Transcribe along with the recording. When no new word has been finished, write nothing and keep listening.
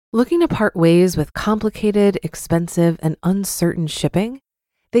Looking to part ways with complicated, expensive, and uncertain shipping?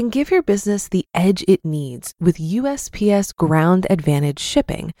 Then give your business the edge it needs with USPS Ground Advantage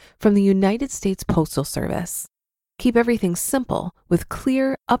shipping from the United States Postal Service. Keep everything simple with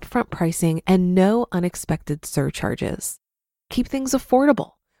clear, upfront pricing and no unexpected surcharges. Keep things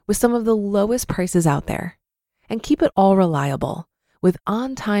affordable with some of the lowest prices out there. And keep it all reliable with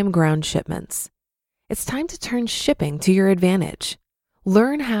on-time ground shipments. It's time to turn shipping to your advantage.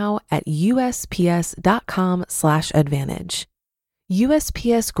 Learn how at USPS.com/advantage.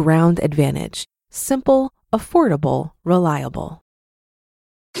 USPS Ground Advantage. Simple, affordable, reliable.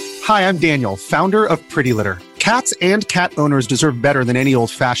 Hi, I'm Daniel, founder of Pretty Litter. Cats and cat owners deserve better than any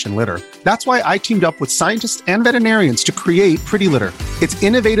old-fashioned litter. That's why I teamed up with scientists and veterinarians to create Pretty Litter. Its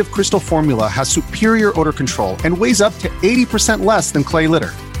innovative crystal formula has superior odor control and weighs up to 80% less than clay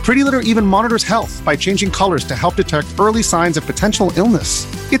litter. Pretty Litter even monitors health by changing colors to help detect early signs of potential illness.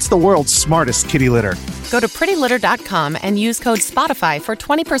 It's the world's smartest kitty litter. Go to prettylitter.com and use code SPOTIFY for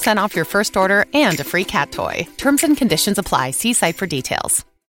 20% off your first order and a free cat toy. Terms and conditions apply. See site for details.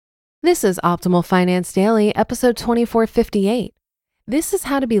 This is Optimal Finance Daily, episode 2458. This is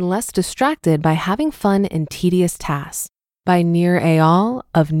how to be less distracted by having fun in tedious tasks by Eyal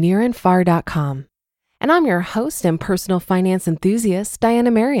of nearandfar.com. And I'm your host and personal finance enthusiast, Diana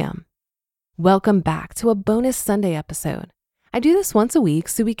Merriam. Welcome back to a bonus Sunday episode. I do this once a week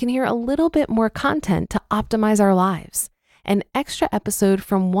so we can hear a little bit more content to optimize our lives. An extra episode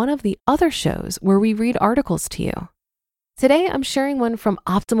from one of the other shows where we read articles to you. Today, I'm sharing one from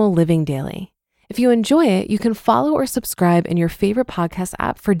Optimal Living Daily. If you enjoy it, you can follow or subscribe in your favorite podcast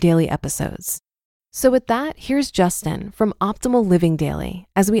app for daily episodes. So with that, here's Justin from Optimal Living Daily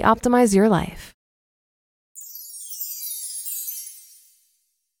as we optimize your life.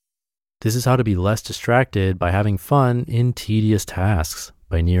 This is how to be less distracted by having fun in tedious tasks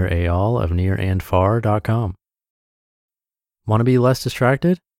by Eyal of nearandfar.com. Want to be less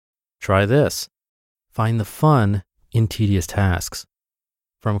distracted? Try this. Find the fun in tedious tasks.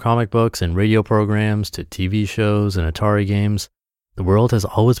 From comic books and radio programs to TV shows and Atari games, the world has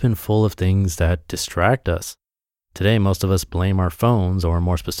always been full of things that distract us. Today, most of us blame our phones, or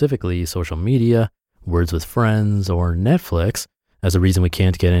more specifically, social media, words with friends, or Netflix as the reason we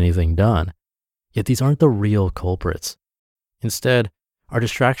can't get anything done. Yet these aren't the real culprits. Instead, our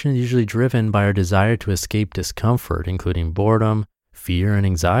distraction is usually driven by our desire to escape discomfort, including boredom, fear, and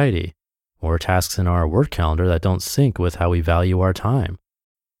anxiety, or tasks in our work calendar that don't sync with how we value our time.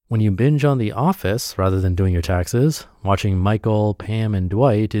 When you binge on The Office rather than doing your taxes, watching Michael, Pam, and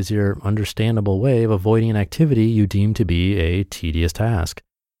Dwight is your understandable way of avoiding an activity you deem to be a tedious task.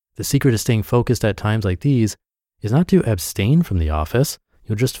 The secret to staying focused at times like these is not to abstain from The Office,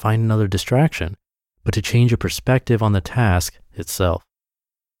 you'll just find another distraction, but to change your perspective on the task itself.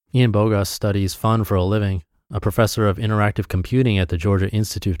 Ian Bogost studies fun for a living. A professor of interactive computing at the Georgia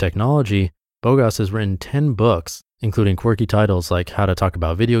Institute of Technology, Bogost has written 10 books, including quirky titles like How to Talk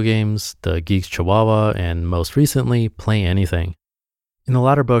About Video Games, The Geek's Chihuahua, and most recently, Play Anything. In the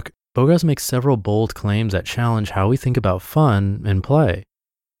latter book, Bogost makes several bold claims that challenge how we think about fun and play.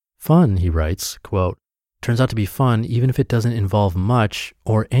 Fun, he writes, quote, turns out to be fun even if it doesn't involve much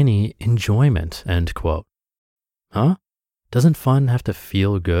or any enjoyment, end quote. Huh? Doesn't fun have to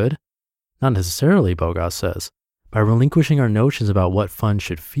feel good? Not necessarily, Bogost says. By relinquishing our notions about what fun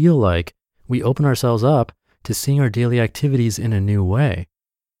should feel like, we open ourselves up to seeing our daily activities in a new way.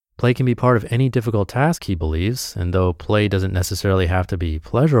 Play can be part of any difficult task, he believes, and though play doesn't necessarily have to be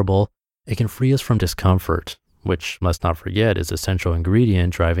pleasurable, it can free us from discomfort, which, let's not forget, is a central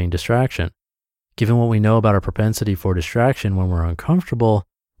ingredient driving distraction. Given what we know about our propensity for distraction when we're uncomfortable,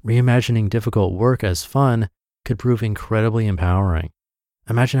 reimagining difficult work as fun could prove incredibly empowering.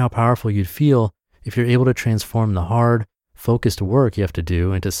 Imagine how powerful you'd feel if you're able to transform the hard, focused work you have to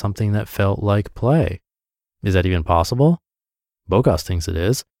do into something that felt like play. Is that even possible? Bogost thinks it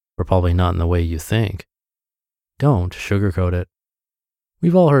is, but probably not in the way you think. Don't sugarcoat it.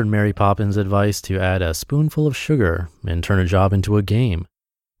 We've all heard Mary Poppins' advice to add a spoonful of sugar and turn a job into a game.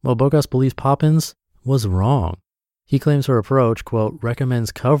 Well, Bogost believes Poppins was wrong. He claims her approach, quote,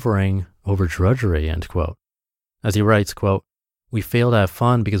 recommends covering over drudgery, end quote. As he writes, quote, we fail to have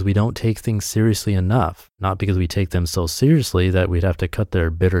fun because we don't take things seriously enough, not because we take them so seriously that we'd have to cut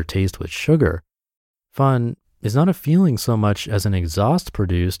their bitter taste with sugar. Fun is not a feeling so much as an exhaust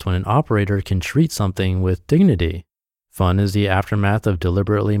produced when an operator can treat something with dignity. Fun is the aftermath of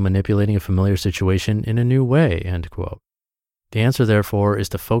deliberately manipulating a familiar situation in a new way, end quote. The answer, therefore, is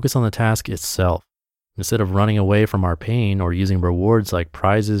to focus on the task itself. Instead of running away from our pain or using rewards like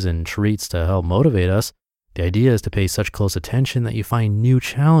prizes and treats to help motivate us, The idea is to pay such close attention that you find new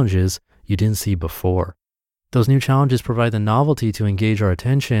challenges you didn't see before. Those new challenges provide the novelty to engage our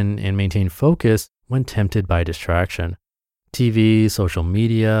attention and maintain focus when tempted by distraction. TV, social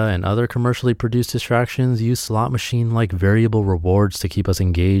media, and other commercially produced distractions use slot machine-like variable rewards to keep us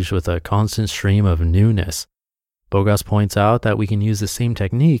engaged with a constant stream of newness. Bogas points out that we can use the same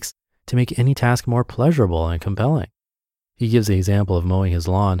techniques to make any task more pleasurable and compelling. He gives the example of mowing his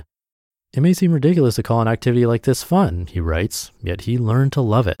lawn. It may seem ridiculous to call an activity like this fun, he writes, yet he learned to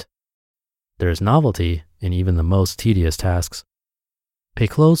love it. There is novelty in even the most tedious tasks. Pay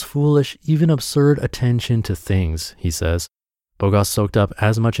close, foolish, even absurd attention to things, he says. Bogas soaked up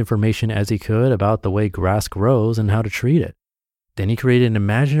as much information as he could about the way grass grows and how to treat it. Then he created an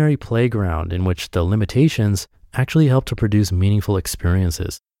imaginary playground in which the limitations actually helped to produce meaningful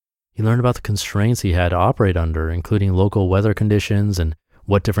experiences. He learned about the constraints he had to operate under, including local weather conditions and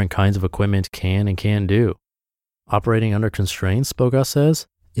what different kinds of equipment can and can't do. Operating under constraints, Bogas says,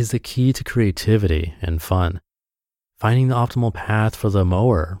 is the key to creativity and fun. Finding the optimal path for the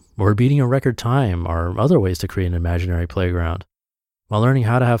mower or beating a record time are other ways to create an imaginary playground. While learning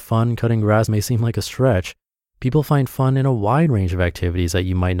how to have fun cutting grass may seem like a stretch, people find fun in a wide range of activities that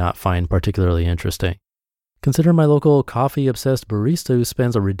you might not find particularly interesting. Consider my local coffee-obsessed barista who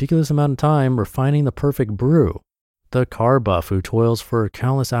spends a ridiculous amount of time refining the perfect brew, the car buff who toils for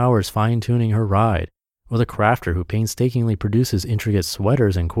countless hours fine-tuning her ride, or the crafter who painstakingly produces intricate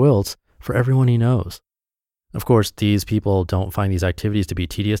sweaters and quilts for everyone he knows. Of course, these people don't find these activities to be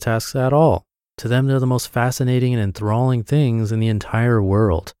tedious tasks at all. To them, they're the most fascinating and enthralling things in the entire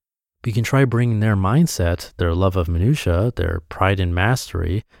world. We can try bringing their mindset, their love of minutia, their pride in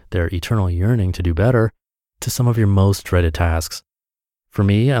mastery, their eternal yearning to do better, to some of your most dreaded tasks. For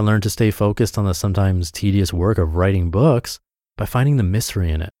me, I learned to stay focused on the sometimes tedious work of writing books by finding the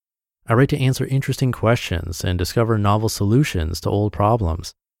mystery in it. I write to answer interesting questions and discover novel solutions to old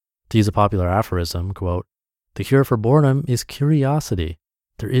problems. To use a popular aphorism, quote, "The cure for boredom is curiosity.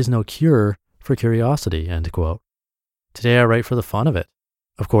 There is no cure for curiosity," end quote. Today I write for the fun of it.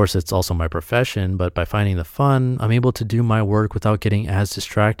 Of course, it's also my profession, but by finding the fun, I'm able to do my work without getting as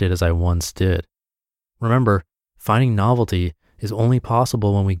distracted as I once did. Remember, finding novelty is only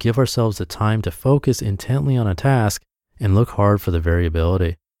possible when we give ourselves the time to focus intently on a task and look hard for the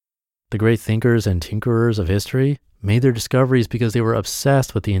variability. The great thinkers and tinkerers of history made their discoveries because they were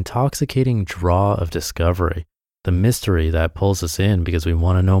obsessed with the intoxicating draw of discovery, the mystery that pulls us in because we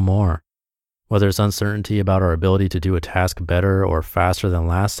want to know more. Whether it's uncertainty about our ability to do a task better or faster than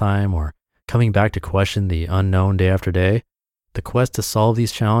last time, or coming back to question the unknown day after day, the quest to solve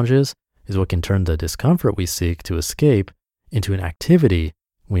these challenges is what can turn the discomfort we seek to escape into an activity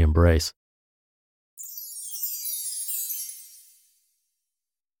we embrace.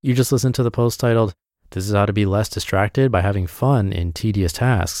 You just listened to the post titled, "This is how to be less distracted by having fun in tedious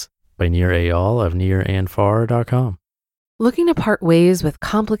tasks" by Eyal of nearandfar.com. Looking to part ways with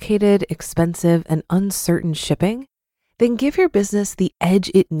complicated, expensive, and uncertain shipping? Then give your business the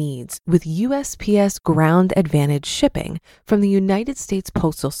edge it needs with USPS Ground Advantage shipping from the United States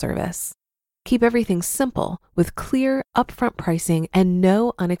Postal Service. Keep everything simple with clear, upfront pricing and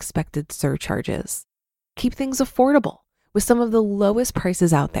no unexpected surcharges. Keep things affordable with some of the lowest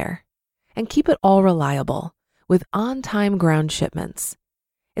prices out there. And keep it all reliable with on-time ground shipments.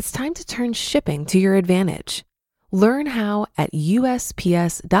 It's time to turn shipping to your advantage. Learn how at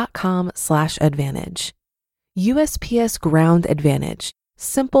USPS.com/advantage. USPS Ground Advantage.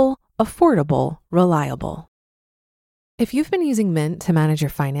 Simple, affordable, reliable. If you've been using Mint to manage your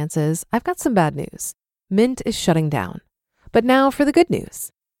finances, I've got some bad news. Mint is shutting down. But now for the good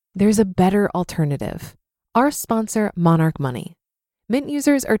news. There's a better alternative. Our sponsor, Monarch Money. Mint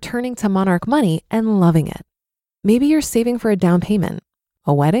users are turning to Monarch Money and loving it. Maybe you're saving for a down payment,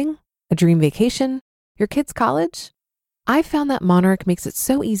 a wedding, a dream vacation, your kids' college. I found that Monarch makes it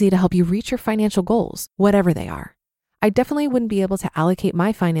so easy to help you reach your financial goals, whatever they are. I definitely wouldn't be able to allocate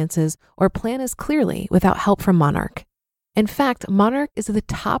my finances or plan as clearly without help from Monarch. In fact, Monarch is the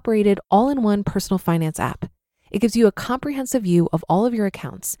top-rated all-in-one personal finance app. It gives you a comprehensive view of all of your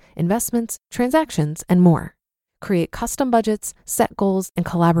accounts, investments, transactions, and more. Create custom budgets, set goals, and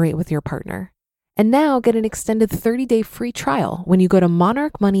collaborate with your partner. And now get an extended 30-day free trial when you go to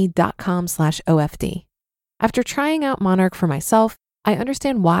monarchmoney.com/OFD. After trying out Monarch for myself, I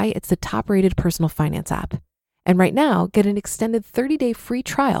understand why it's the top-rated personal finance app. And right now, get an extended 30-day free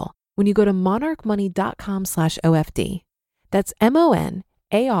trial when you go to monarchmoney.com/OFD. That's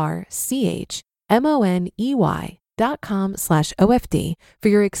MONARCHMONEY.com/OFD for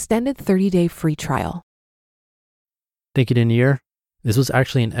your extended 30-day free trial. Thank you to Near. This was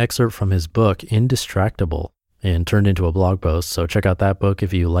actually an excerpt from his book, Indistractable, and turned into a blog post. So check out that book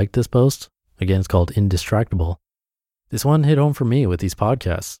if you like this post. Again, it's called Indistractable. This one hit home for me with these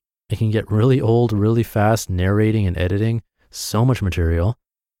podcasts. It can get really old, really fast, narrating and editing, so much material,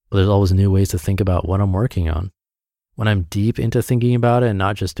 but there's always new ways to think about what I'm working on. When I'm deep into thinking about it and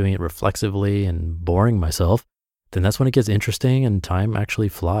not just doing it reflexively and boring myself, then that's when it gets interesting and time actually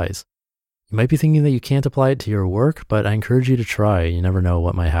flies. You might be thinking that you can't apply it to your work, but I encourage you to try. You never know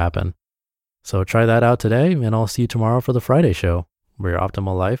what might happen. So try that out today, and I'll see you tomorrow for the Friday show, where your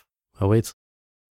optimal life awaits.